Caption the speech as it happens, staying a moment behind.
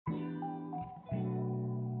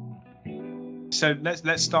So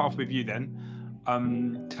let's start off with you then.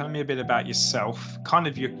 Tell me a bit about yourself, kind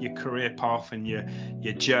of your career path and your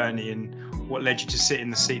journey, and what led you to sit in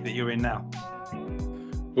the seat that you're in now.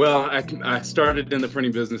 Well, I started in the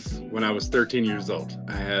printing business when I was 13 years old.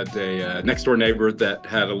 I had a next door neighbor that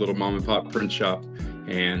had a little mom and pop print shop,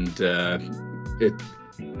 and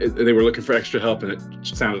they were looking for extra help, and it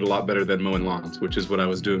sounded a lot better than mowing lawns, which is what I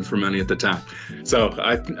was doing for money at the time. So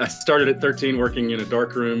I started at 13 working in a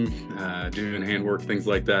dark room, doing handwork, things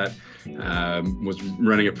like that. Was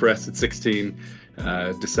running a press at 16.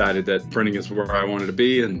 Decided that printing is where I wanted to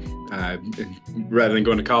be, and rather than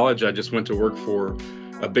going to college, I just went to work for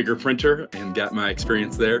a bigger printer and got my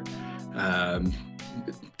experience there.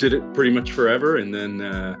 Did it pretty much forever, and then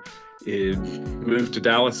moved to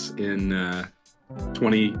Dallas in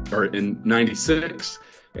 96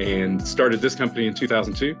 and started this company in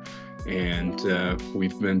 2002. And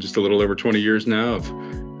we've been just a little over 20 years now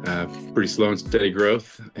of pretty slow and steady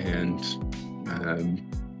growth, and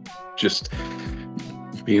just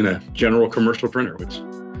being a general commercial printer, which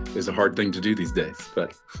is a hard thing to do these days.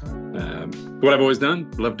 But what I've always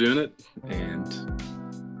done, love doing it, and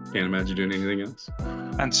can't imagine doing anything else.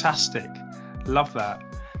 Fantastic. Love that.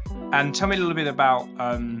 And tell me a little bit about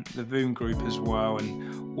the Voom Group as well,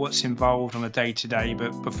 and what's involved on a day-to-day.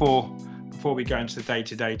 But before we go into the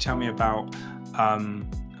day-to-day, tell me about a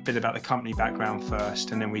bit about the company background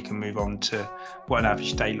first, and then we can move on to what an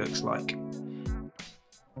average day looks like.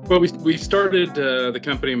 Well, we started the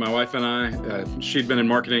company, my wife and I. She'd been in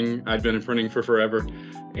marketing, I'd been in printing for forever,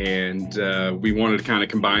 and we wanted to kind of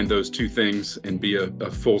combine those two things and be a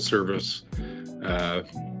full-service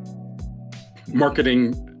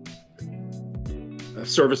marketing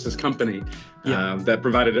services company that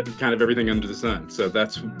provided kind of everything under the sun. So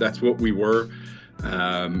that's what we were,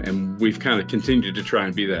 and we've kind of continued to try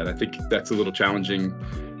and be that. I think that's a little challenging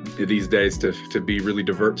these days to be really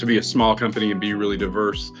diverse, to be a small company and be really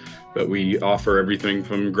diverse. But we offer everything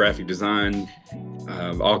from graphic design,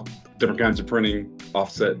 all different kinds of printing,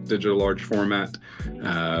 offset, digital, large format,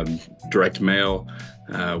 direct mail.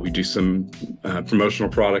 We do some promotional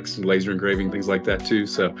products, laser engraving, things like that too.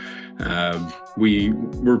 So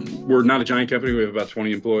we're not a giant company. We have about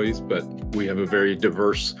 20 employees, but we have a very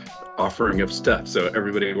diverse offering of stuff. So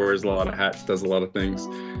everybody wears a lot of hats, does a lot of things.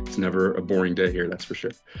 It's never a boring day here, that's for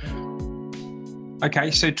sure. Okay,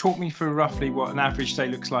 so talk me through roughly what an average day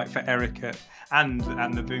looks like for Erich and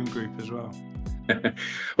the Voom Group as well.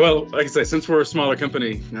 Well, like I say, since we're a smaller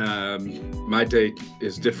company, my day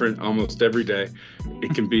is different almost every day.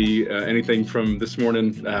 It can be anything from this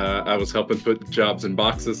morning, I was helping put jobs in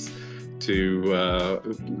boxes, to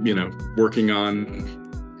working on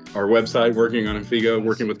our website, working on Infigo,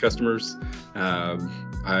 working with customers.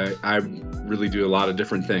 I really do a lot of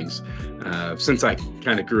different things. Since I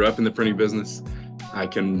kind of grew up in the printing business, I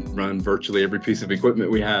can run virtually every piece of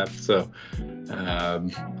equipment we have. So,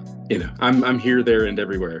 I'm here, there, and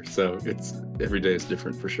everywhere. So every day is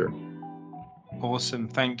different for sure. Awesome,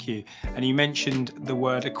 thank you. And you mentioned the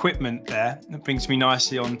word equipment there. That brings me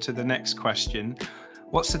nicely on to the next question.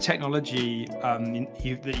 What's the technology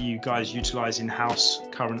that you guys utilize in-house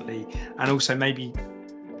currently? And also maybe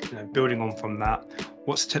building on from that,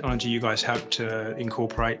 what's the technology you guys hope to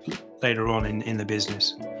incorporate later on in the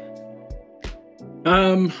business?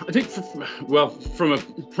 I think, from a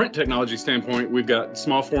print technology standpoint, we've got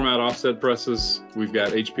small format offset presses. We've got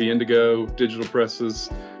HP Indigo digital presses.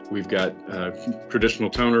 We've got traditional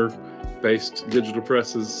toner-based digital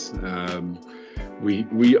presses.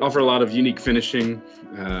 We offer a lot of unique finishing.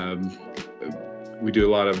 We do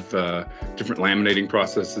a lot of different laminating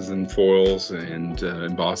processes and foils and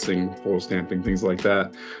embossing, foil stamping, things like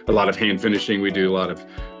that. A lot of hand finishing. We do a lot of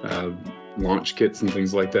launch kits and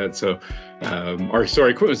things like that. So our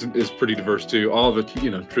equipment is pretty diverse too. All of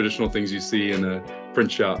the traditional things you see in a print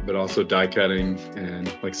shop, but also die cutting and,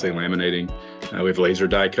 like I say, laminating. We have laser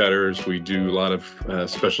die cutters. We do a lot of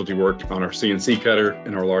specialty work on our CNC cutter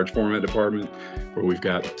in our large format department, where we've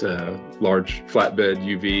got large flatbed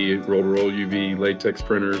UV, roll-to-roll UV, latex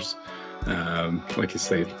printers, like I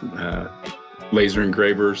say, laser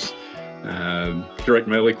engravers, direct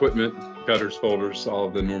mail equipment, cutters, folders, all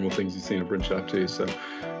of the normal things you see in a print shop too. So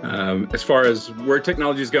as far as where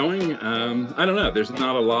technology is going, I don't know. There's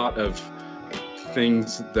not a lot of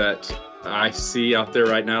things that I see out there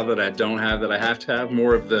right now that I don't have, that I have to have.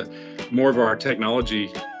 More of our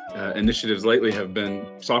technology initiatives lately have been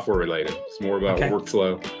software related. It's more about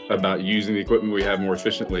workflow, about using the equipment we have more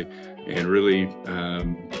efficiently, and really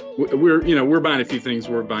we're buying a few things.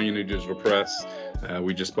 We're buying a new digital press.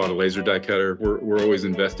 We just bought a laser die cutter. We're always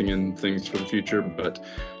investing in things for the future, but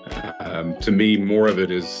to me, more of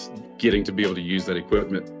it is getting to be able to use that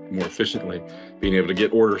equipment more efficiently, being able to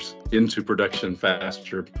get orders into production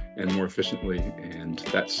faster and more efficiently. And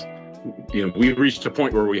that's, we reached a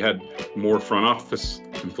point where we had more front office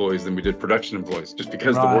employees than we did production employees, just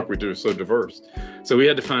because the work we do is so diverse. So we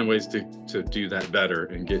had to find ways to do that better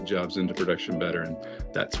and get jobs into production better. And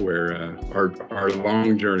that's where our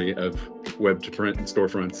long journey of web to print and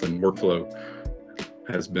storefronts and workflow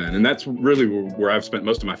has been. And that's really where I've spent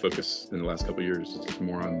most of my focus in the last couple of years. It's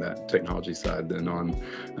more on that technology side than on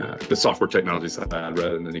the software technology side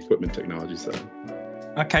rather than the equipment technology side.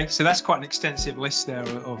 Okay, so that's quite an extensive list there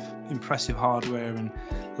of impressive hardware, and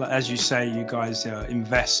as you say, you guys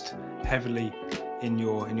invest heavily in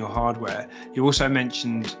your hardware. You also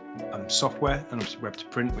mentioned software and obviously web to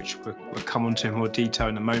print, which we'll come on to in more detail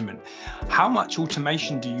in a moment. How much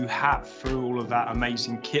automation do you have through all of that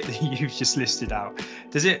amazing kit that you've just listed out?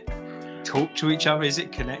 Does it talk to each other? Is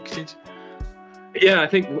it connected? Yeah, I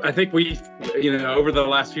think we, over the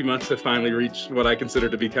last few months have finally reached what I consider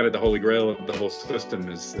to be kind of the holy grail of the whole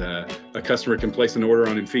system. Is a customer can place an order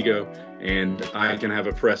on Infigo and I can have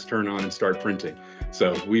a press turn on and start printing.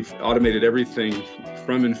 So we've automated everything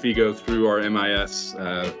from Infigo through our MIS,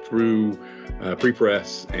 through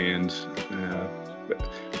pre-press, and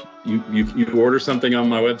you order something on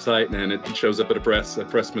my website and it shows up at a press. A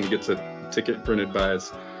pressman gets a ticket printed by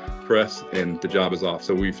his press and the job is off.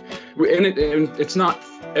 So and it's not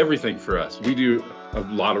everything for us. We do a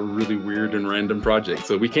lot of really weird and random projects,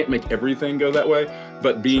 so we can't make everything go that way,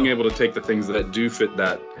 but being able to take the things that do fit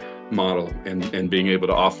that model and being able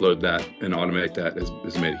to offload that and automate that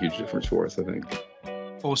has made a huge difference for us, I think.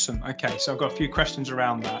 Awesome. Okay, so I've got a few questions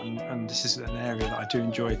around that, and this is an area that I do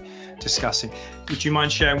enjoy discussing. Would you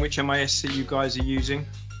mind sharing which MIS that you guys are using?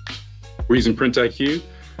 We're using Print IQ,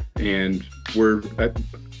 and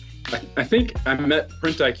I think I met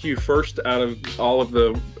Print IQ first out of all of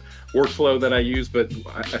the workflow that I use, but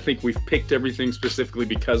I think we've picked everything specifically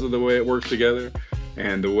because of the way it works together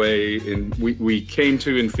and the way we came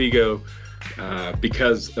to Infigo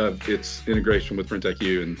because of its integration with Print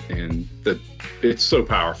IQ and that it's so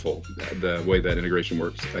powerful, the way that integration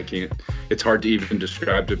works. It's hard to even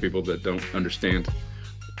describe to people that don't understand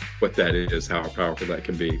what that is, how powerful that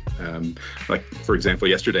can be. Like, for example,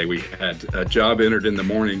 yesterday we had a job entered in the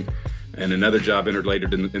morning and another job entered later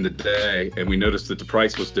in the day, and we noticed that the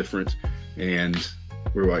price was different, and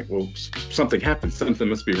we were like, well, something happened, something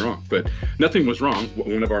must be wrong. But nothing was wrong.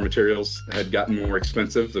 One of our materials had gotten more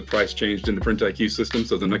expensive. The price changed in the Print IQ system,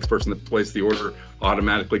 so the next person that placed the order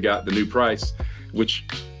automatically got the new price, which,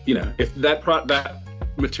 if that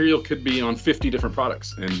material could be on 50 different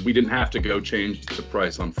products, and we didn't have to go change the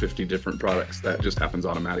price on 50 different products. That just happens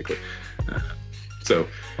automatically. So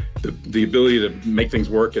the ability to make things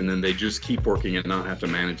work and then they just keep working and not have to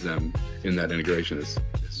manage them in that integration is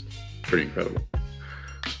pretty incredible.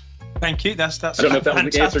 Thank you. That's I don't know if that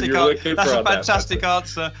was the answer you're looking for. That's a fantastic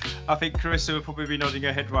answer. I think Carissa will probably be nodding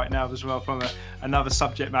her head right now as well from another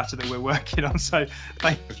subject matter that we're working on. So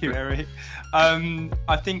thank you, Erich.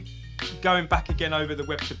 I think going back again over the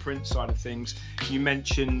web to print side of things, you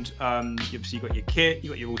mentioned obviously you got your kit, you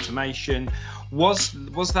got your automation. Was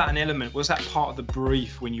that an element? Was that part of the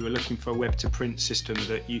brief when you were looking for a web to print system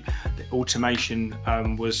that the automation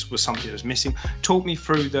was something that was missing? Talk me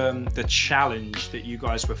through the challenge that you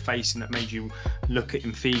guys were facing that made you look at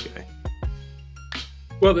Infigo.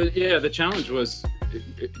 Well, the challenge was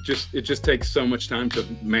it just takes so much time to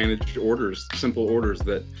manage orders, simple orders,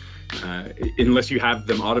 that unless you have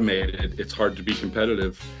them automated, it's hard to be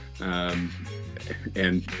competitive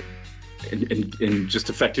and just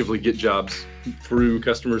effectively get jobs through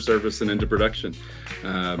customer service and into production.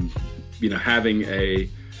 Having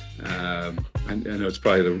I know it's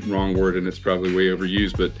probably the wrong word and it's probably way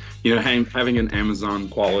overused, but having an Amazon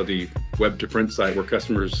quality web to print site where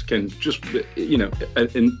customers can just, an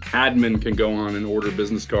admin can go on and order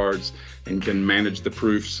business cards and can manage the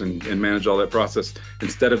proofs and manage all that process,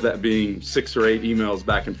 instead of that being 6 or 8 emails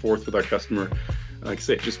back and forth with our customer. Like I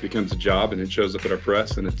say, it just becomes a job and it shows up at our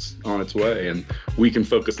press and it's on its way, and we can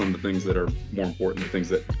focus on the things that are more important, the things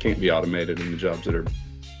that can't be automated, and the jobs that are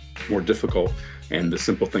more difficult. And the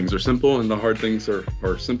simple things are simple and the hard things are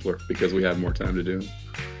simpler because we have more time to do them.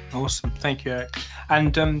 Awesome, thank you, Erich.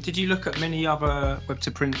 And did you look at many other web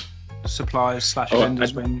to print suppliers /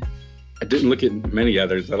 vendors when? I didn't look at many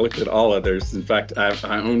others. I looked at all others. In fact,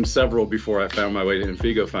 I owned several before I found my way to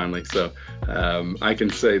Infigo finally. So I can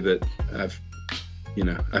say that I've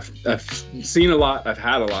seen a lot, I've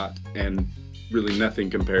had a lot, and really nothing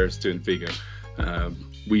compares to Infigo.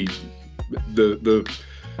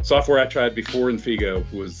 software I tried before Infigo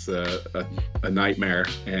was a nightmare.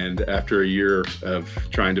 And after a year of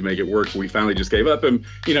trying to make it work, we finally just gave up. And,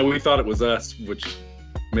 we thought it was us, which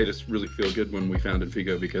made us really feel good when we found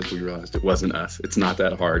Infigo, because we realized it wasn't us. It's not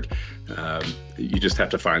that hard. You just have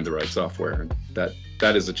to find the right software. And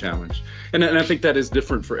that is a challenge. And I think that is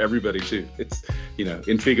different for everybody too. It's,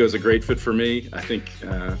 Infigo is a great fit for me. I think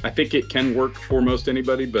it can work for most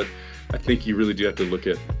anybody, but I think you really do have to look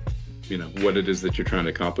at, what it is that you're trying to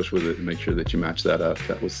accomplish with it and make sure that you match that up.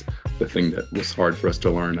 That was the thing that was hard for us to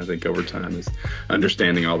learn, I think, over time, is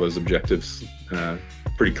understanding all those objectives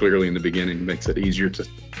pretty clearly in the beginning makes it easier to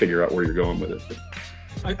figure out where you're going with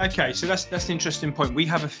it. Okay, so that's an interesting point. We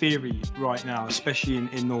have a theory right now, especially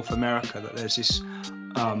in North America, that there's this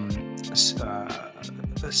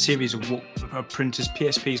a series of printers,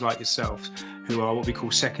 PSPs like yourselves, who are what we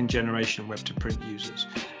call second generation web to print users.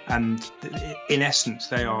 And in essence,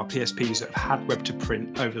 they are PSPs that have had web to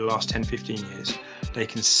print over the last 10, 15 years. They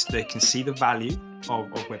can see the value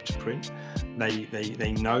of web to print.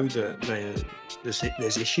 They know that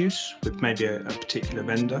there's issues with maybe a particular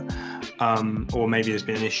vendor, or maybe there's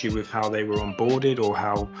been an issue with how they were onboarded or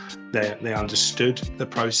how they understood the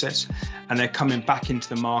process, and they're coming back into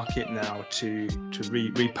the market now to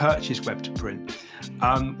repurchase web to print.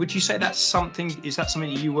 Would you say is that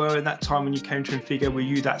something you were in that time when you came to Infigo? Were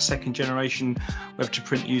you that second generation web to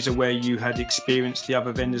print user where you had experienced the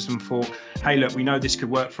other vendors and thought, hey, look, we know this could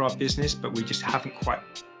work for our business, but we just haven't quite,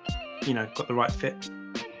 got the right fit?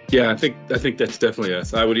 Yeah, I think that's definitely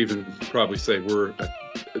us. I would even probably say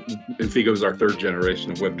Infigo is our third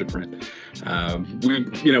generation of web to print.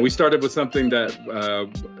 We started with something that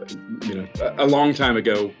a long time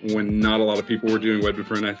ago when not a lot of people were doing web to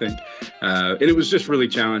print, I think, and it was just really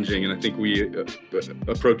challenging. And I think we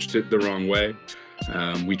approached it the wrong way.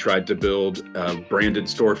 We tried to build a branded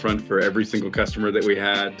storefront for every single customer that we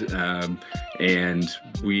had, and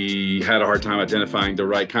we had a hard time identifying the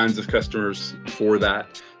right kinds of customers for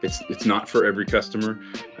that. It's not for every customer.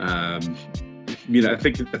 I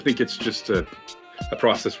think it's just a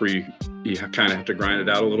process where you kind of have to grind it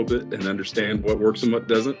out a little bit and understand what works and what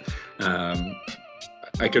doesn't.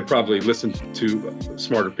 I could probably listen to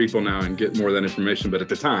smarter people now and get more of that information, but at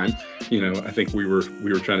the time, I think we were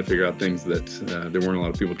trying to figure out things that there weren't a lot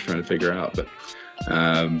of people trying to figure out. But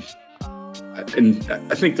and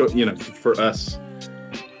I think that, for us,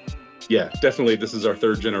 yeah, definitely this is our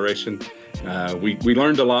third generation. We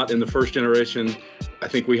learned a lot in the first generation. I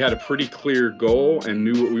think we had a pretty clear goal and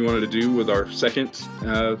knew what we wanted to do with our second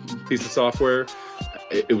piece of software.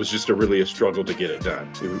 It was just really a struggle to get it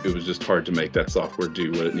done. It was just hard to make that software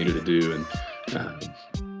do what it needed to do, and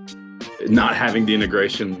not having the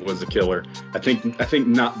integration was a killer. I think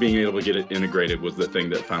not being able to get it integrated was the thing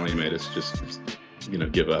that finally made us just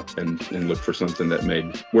give up and look for something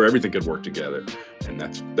where everything could work together. And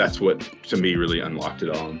that's what to me really unlocked it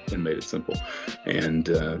all and made it simple. And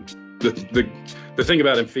the thing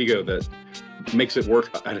about Infigo that makes it work,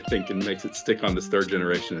 I think, and makes it stick on this third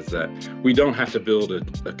generation is that we don't have to build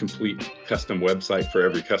a complete custom website for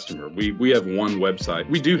every customer. We have one website.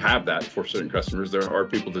 We do have that for certain customers. There are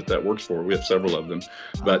people that works for. We have several of them,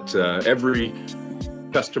 but every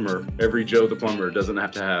customer, every Joe the plumber, doesn't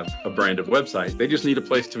have to have a branded website. They just need a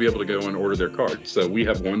place to be able to go and order their card. So we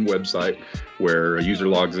have one website where a user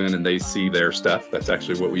logs in and they see their stuff. That's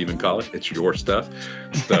actually what we even call it. It's your stuff.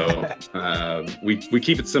 So we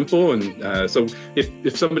keep it simple. And so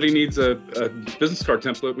if somebody needs a business card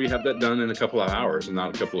template, we have that done in a couple of hours and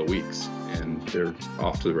not a couple of weeks. And they're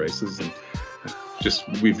off to the races. And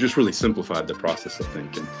we've just really simplified the process, I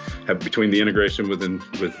think, and have between the integration with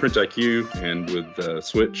Print IQ and with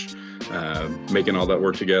Switch, making all that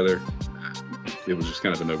work together, it was just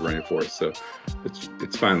kind of a no-brainer for us. So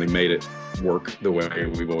it's finally made it work the way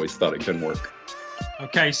we've always thought it can work.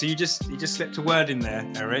 Okay, so you just slipped a word in there,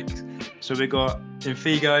 Erich. So we got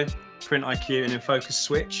Infigo, Print IQ, and Infocus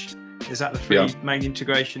Switch. Is that the three main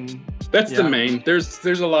integration? That's the main. There's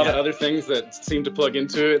a lot of other things that seem to plug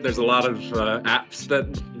into it. There's a lot of apps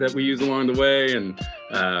that we use along the way, and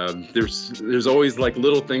there's always like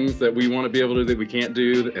little things that we want to be able to do that we can't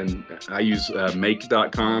do. And I use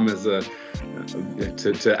make.com as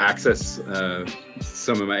to access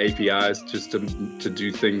some of my APIs just to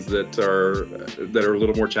do things that are a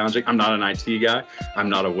little more challenging. I'm not an IT guy. I'm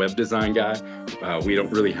not a web design guy. We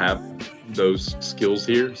don't really have those skills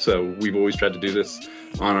here, so we've always tried to do this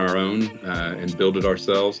on our own and build it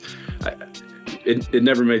ourselves. It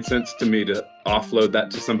never made sense to me to offload that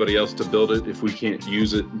to somebody else to build it if we can't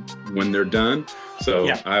use it when they're done. So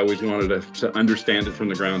I always wanted to understand it from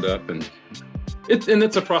the ground up, and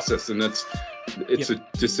it's a process, and that's it's a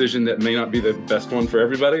decision that may not be the best one for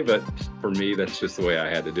everybody, but for me, that's just the way I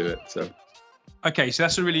had to do it. So. Okay, so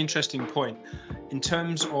that's a really interesting point. In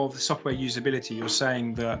terms of the software usability, you're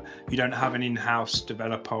saying that you don't have an in-house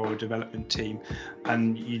developer or development team,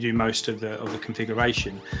 and you do most of the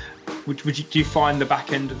configuration. Do you find the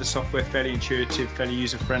back end of the software fairly intuitive, fairly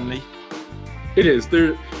user-friendly? It is.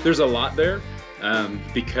 There's a lot there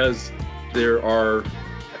because there are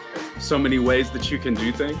so many ways that you can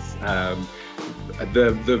do things.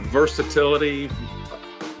 The versatility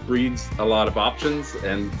breeds a lot of options,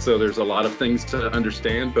 and so there's a lot of things to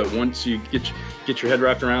understand, but once you get your head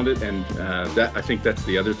wrapped around it, and that, I think that's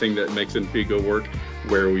the other thing that makes Infigo work,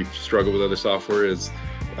 where we've struggled with other software, is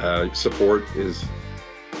support is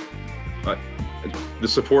the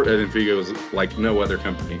support at Infigo is like no other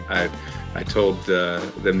company. I told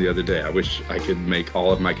them the other day, I wish I could make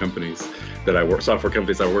all of my companies that I work, software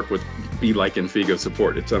companies I work with, be like Infigo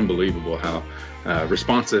support. It's unbelievable how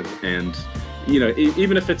responsive, and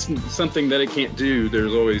even if it's something that it can't do, they're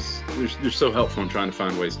so helpful in trying to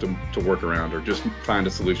find ways to work around, or just find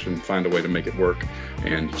a solution, find a way to make it work.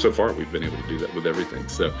 And so far, we've been able to do that with everything.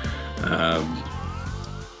 So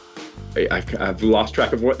I've lost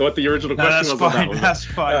track of what the original question was. That's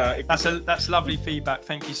fine. That's lovely feedback.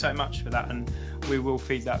 Thank you so much for that, and we will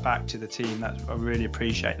feed that back to the team. I really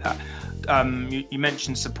appreciate that. You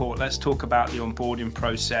mentioned support. Let's talk about the onboarding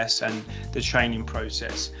process and the training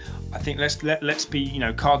process. I think let's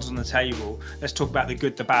be cards on the table. Let's talk about the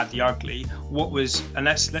good, the bad, the ugly.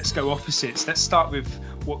 Let's go opposites. Let's start with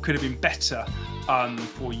what could have been better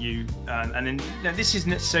for you, and then this isn't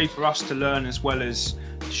necessarily for us to learn as well as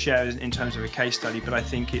share in terms of a case study, but I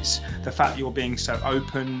think it's the fact that you're being so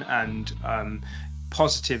open and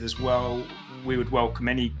positive as well. We would welcome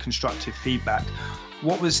any constructive feedback.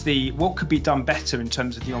 What could be done better in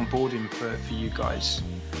terms of the onboarding for you guys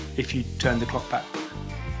if you turn the clock back?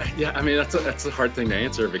 Yeah, I mean, that's a hard thing to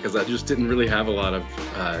answer, because I just didn't really have a lot of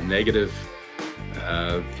negative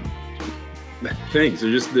things.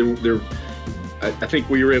 I think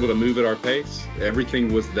we were able to move at our pace.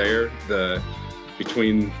 Everything was there.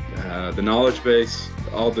 Between the knowledge base,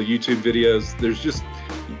 all the YouTube videos,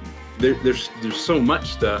 there's so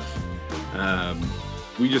much stuff.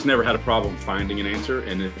 We just never had a problem finding an answer,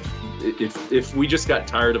 and if we just got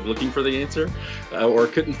tired of looking for the answer or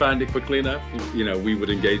couldn't find it quickly enough, we would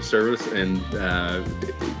engage service, and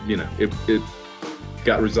it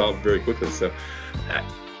got resolved very quickly. So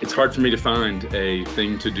it's hard for me to find a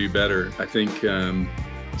thing to do better. I think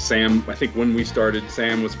Sam, when we started,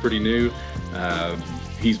 Sam was pretty new.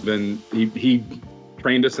 He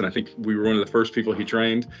trained us, and I think we were one of the first people he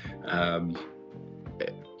trained.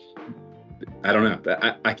 I don't know.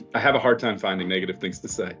 I have a hard time finding negative things to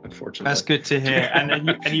say, unfortunately. That's good to hear.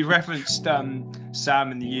 And you referenced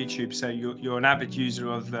Sam in the YouTube, so you're an avid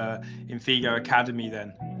user of Infigo Academy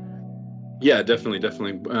then? Yeah, definitely.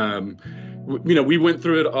 We went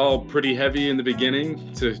through it all pretty heavy in the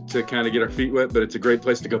beginning to kind of get our feet wet, but it's a great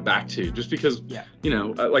place to go back to, just because,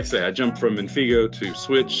 like I say, I jumped from Infigo to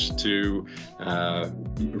Switch to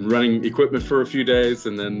running equipment for a few days,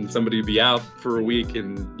 and then somebody would be out for a week,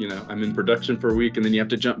 and, I'm in production for a week, and then you have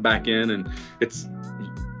to jump back in, and it's,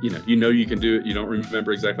 you can do it. You don't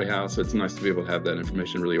remember exactly how, so it's nice to be able to have that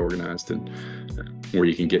information really organized, and where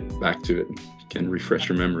you can get back to it and can refresh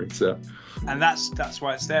your memory. So. And that's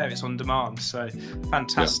why it's there. It's on demand. So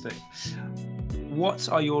fantastic. Yeah. What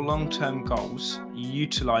are your long-term goals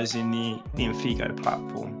utilizing the Infigo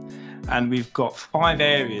platform? And we've got 5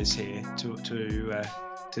 areas here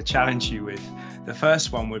to challenge you with. The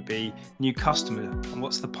first one would be new customer. And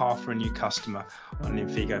what's the path for a new customer on the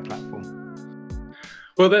Infigo platform?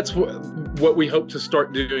 Well, that's what we hope to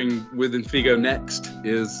start doing with Infigo next.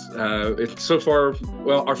 So far,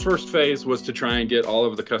 our first phase was to try and get all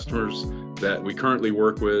of the customers that we currently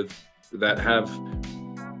work with that have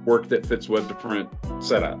work that fits web to print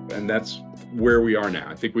set up, and that's where we are now.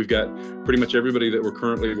 I think we've got pretty much everybody that we're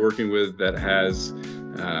currently working with that has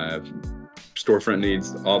storefront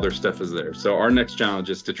needs. All their stuff is there. So our next challenge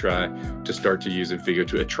is to try to start to use Infigo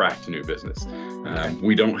to attract new business.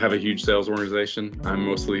 We don't have a huge sales organization. I'm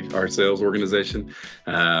mostly our sales organization.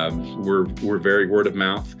 We're very word of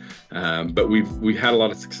mouth, but we've had a lot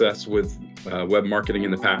of success with web marketing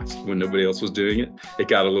in the past when nobody else was doing it. It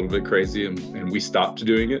got a little bit crazy, and we stopped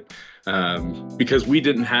doing it because we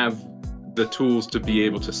didn't have the tools to be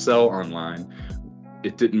able to sell online.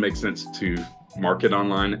 It didn't make sense to market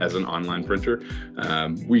online as an online printer.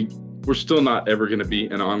 We're still not ever going to be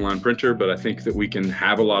an online printer, but I think that we can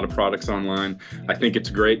have a lot of products online. I think it's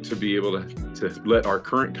great to be able to let our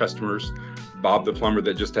current customers Bob the plumber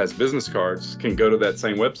that just has business cards can go to that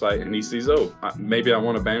same website and he sees, oh, maybe I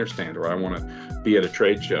want a banner stand, or I want to be at a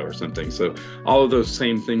trade show or something. So all of those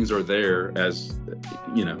same things are there as,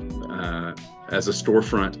 as a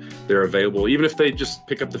storefront. They're available. Even if they just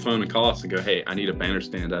pick up the phone and call us and go, hey, I need a banner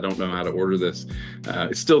stand, I don't know how to order this.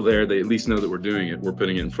 It's still there. They at least know that we're doing it. We're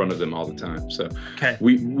putting it in front of them all the time. So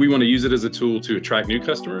we want to use it as a tool to attract new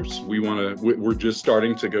customers. We're just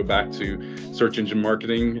starting to go back to search engine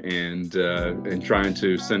marketing and trying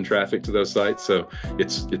to send traffic to those sites. So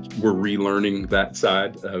we're relearning that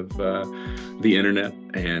side of the internet.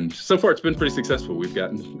 And so far, it's been pretty successful. We've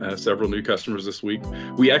gotten several new customers this week.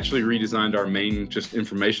 We actually redesigned our main just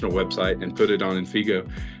informational website and put it on Infigo.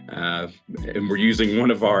 And we're using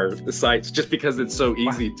one of our sites just because it's so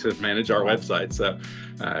easy to manage our website. So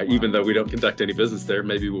even though we don't conduct any business there,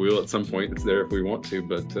 maybe we will at some point. It's there if we want to,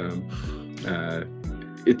 but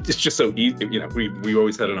it's just so easy. We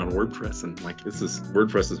always had it on WordPress, and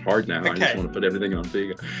WordPress is hard now. I just want to put everything on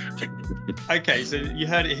Infigo. Okay, so you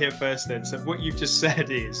heard it here first then. So what you've just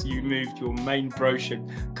said is you moved your main brochure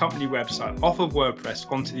company website off of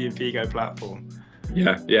WordPress onto the Infigo platform.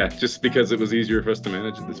 Yeah, just because it was easier for us to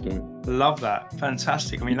manage at this point. Love that.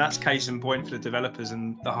 Fantastic. I mean, that's case in point for the developers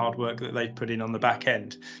and the hard work that they've put in on the back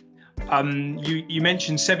end. You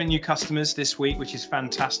mentioned 7 new customers this week, which is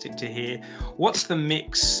fantastic to hear. What's the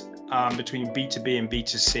mix between B2B and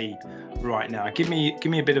B2C right now? Give me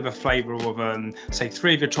a bit of a flavour of say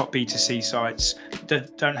 3 of your top B2C sites.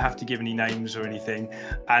 Don't have to give any names or anything,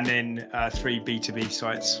 and then 3 B2B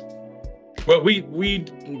sites. Well, we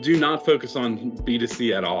do not focus on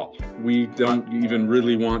B2C at all. We don't even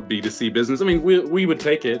really want B2C business. I mean, we would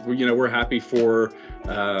take it. We're happy for,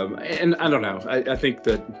 and I don't know. I think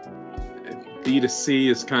that B2C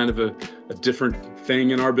is kind of a different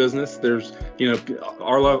thing in our business. There's,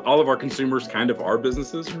 all of our consumers kind of are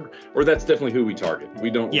businesses, or that's definitely who we target.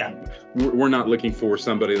 We're not looking for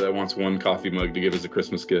somebody that wants one coffee mug to give as a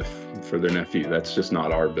Christmas gift for their nephew. That's just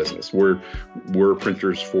not our business. We're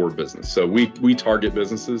printers for business. So we target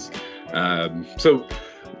businesses. We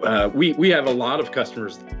have a lot of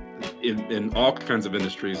customers in all kinds of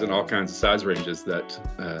industries and all kinds of size ranges that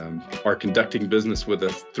are conducting business with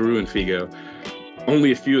us through Infigo.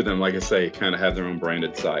 Only a few of them, like I say, kind of have their own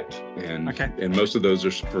branded site, and most of those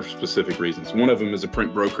are for specific reasons. One of them is a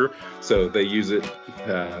print broker, so they use it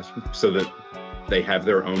so that they have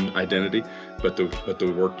their own identity, but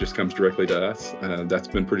the work just comes directly to us. That's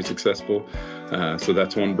been pretty successful. So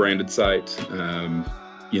that's one branded site.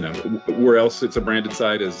 Where else it's a branded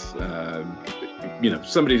site is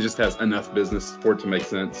somebody just has enough business for it to make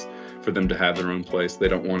sense for them to have their own place. They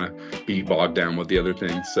don't want to be bogged down with the other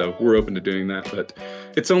things. So we're open to doing that, but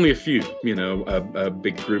it's only a few, a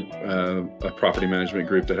big group, a property management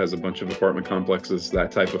group that has a bunch of apartment complexes.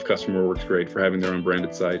 That type of customer works great for having their own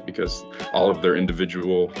branded site because all of their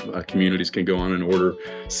individual communities can go on and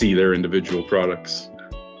see their individual products.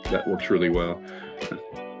 That works really well.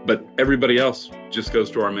 But everybody else just goes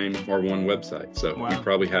to our one website. So we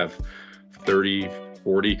probably have 30,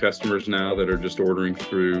 40 customers now that are just ordering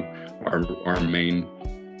through our main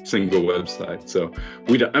single website. So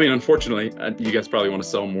unfortunately, you guys probably want to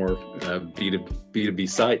sell more B2B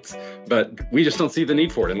sites, but we just don't see the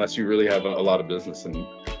need for it unless you really have a lot of business and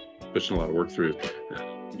pushing a lot of work through.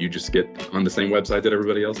 You just get on the same website that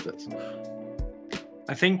everybody else does.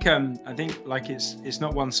 I think like it's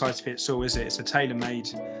not one size fits all, is it? It's a tailor-made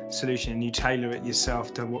solution, and you tailor it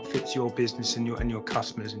yourself to what fits your business and your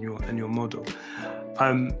customers and your model.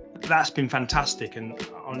 That's been fantastic, and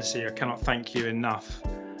honestly, I cannot thank you enough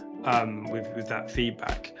with that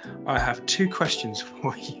feedback. I have 2 questions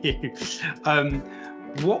for you.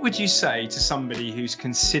 What would you say to somebody who's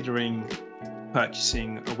considering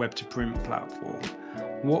purchasing a web-to-print platform?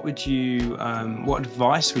 What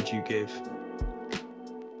advice would you give?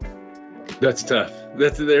 That's tough.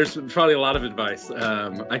 There's probably a lot of advice.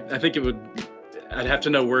 I think I'd have to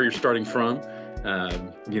know where you're starting from,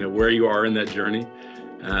 where you are in that journey.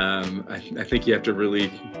 I think you have to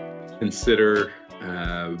really consider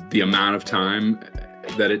the amount of time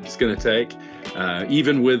that it's going to take.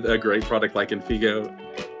 Even with a great product like Infigo,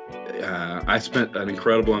 I spent an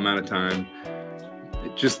incredible amount of time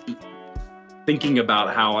just thinking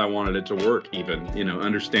about how I wanted it to work, even,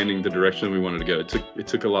 understanding the direction we wanted to go. It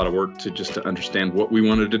took a lot of work to understand what we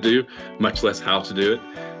wanted to do, much less how to do it.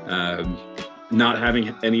 Not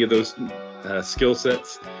having any of those skill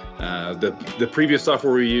sets. The previous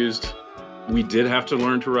software we used, we did have to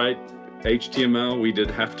learn to write HTML. We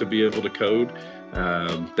did have to be able to code.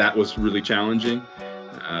 That was really challenging.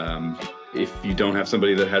 if you don't have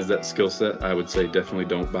somebody that has that skill set, I would say definitely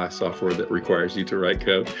don't buy software that requires you to write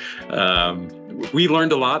code. We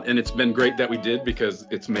learned a lot, and it's been great that we did, because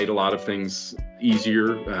it's made a lot of things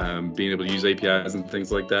easier, being able to use APIs and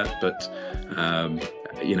things like that. But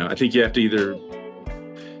I think you have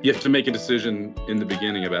to make a decision in the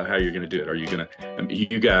beginning about how you're going to do it. Are you going to?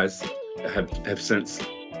 You guys have since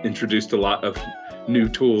introduced a lot of new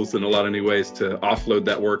tools and a lot of new ways to offload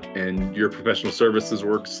that work, and your professional services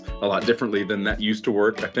works a lot differently than that used to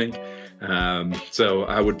work, I think. So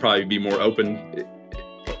I would probably be more open,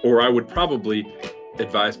 or I would probably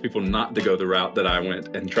advise people not to go the route that I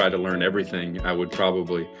went and try to learn everything. I would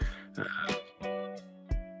probably,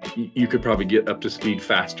 you could probably get up to speed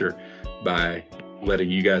faster by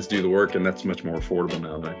letting you guys do the work, and that's much more affordable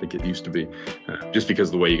now than I think it used to be, just because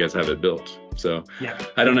of the way you guys have it built. So yeah.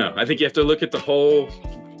 I don't know. I think you have to look at the whole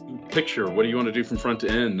picture. What do you want to do from front to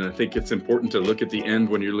end? And I think it's important to look at the end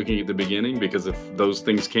when you're looking at the beginning, because if those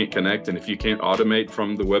things can't connect, and if you can't automate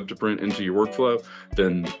from the web to print into your workflow,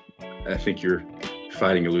 then I think you're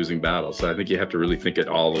fighting a losing battle. So I think you have to really think it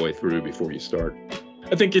all the way through before you start.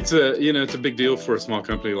 I think it's a big deal for a small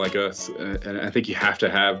company like us, and I think you have to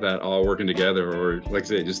have that all working together, or like I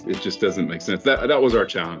say, it just doesn't make sense. That was our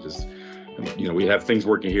challenge. Is, we have things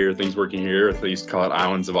working here. They used to call it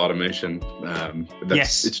islands of automation.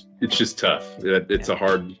 Yes, it's just tough. It's a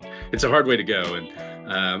hard way to go,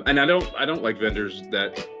 and I don't like vendors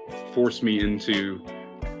that force me into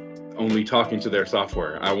only talking to their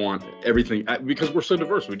software. I want everything, because we're so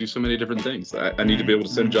diverse. We do so many different things. I need to be able to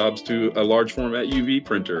send jobs to a large format UV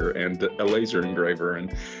printer and a laser engraver,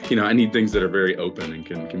 and I need things that are very open and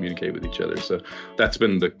can communicate with each other. So that's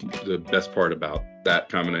been the best part about that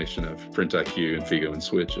combination of PrintIQ, Infigo, and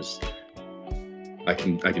Switch is I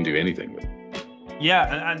can do anything with it.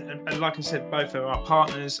 Yeah, and like I said, both are our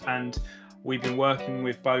partners, and we've been working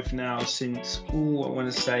with both now since I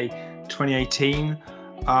want to say 2018.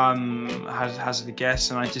 Hazard a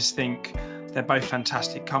guess, and I just think they're both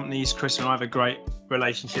fantastic companies. Chris and I have a great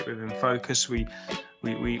relationship with Infocus. We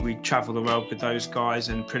travel the world with those guys,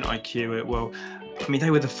 and PrintIQ. Well, I mean,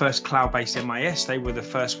 they were the first cloud-based MIS. They were the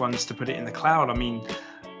first ones to put it in the cloud. I mean,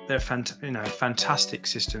 they're fantastic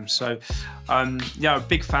systems. So,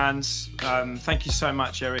 big fans. Thank you so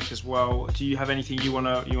much, Erich, as well. Do you have anything you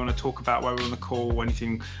wanna talk about while we're on the call, or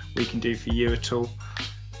anything we can do for you at all?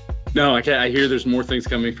 No, I can't. I hear there's more things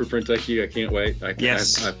coming for PrintIQ. I can't wait. I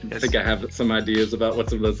think I have some ideas about what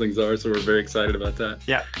some of those things are, so we're very excited about that.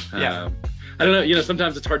 Yeah. I don't know.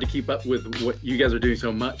 Sometimes it's hard to keep up with what you guys are doing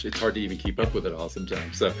so much. It's hard to even keep up with it all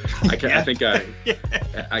sometimes. So I think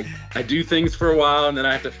I do things for a while, and then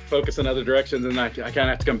I have to focus in other directions, and I kind of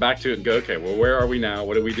have to come back to it and go, okay, well, where are we now?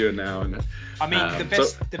 What are we doing now? And I mean,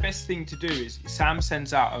 the best thing to do is Sam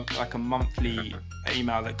sends out a monthly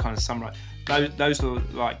email that kind of summarizes. Those are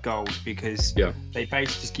like gold, because they basically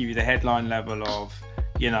just give you the headline level of,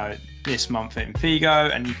 this month at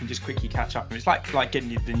Infigo, and you can just quickly catch up. And it's like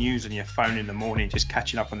getting the news on your phone in the morning, just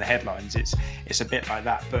catching up on the headlines. It's a bit like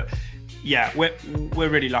that. But yeah, we're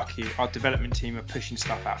really lucky. Our development team are pushing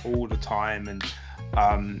stuff out all the time, and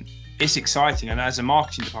it's exciting. And as a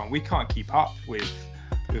marketing department, we can't keep up with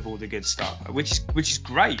all the good stuff, which is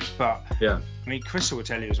great. But I mean, Chris will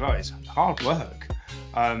tell you as well, it's hard work.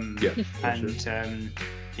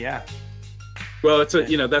 Well, it's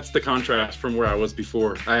that's the contrast from where I was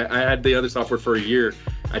before. I had the other software for a year.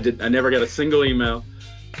 I never got a single email.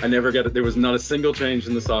 There was not a single change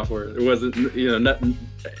in the software. There wasn't, nothing,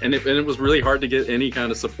 and it was really hard to get any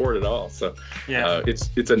kind of support at all. So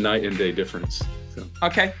it's a night and day difference. So.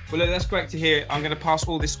 Okay, well, that's great to hear. I'm going to pass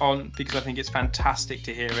all this on, because I think it's fantastic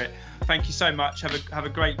to hear it. Thank you so much. Have a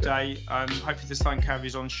great day. Hopefully the sun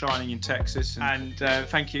carries on shining in Texas. And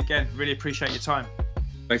thank you again. Really appreciate your time.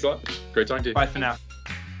 Thanks a lot. Great talking to you. Bye for now.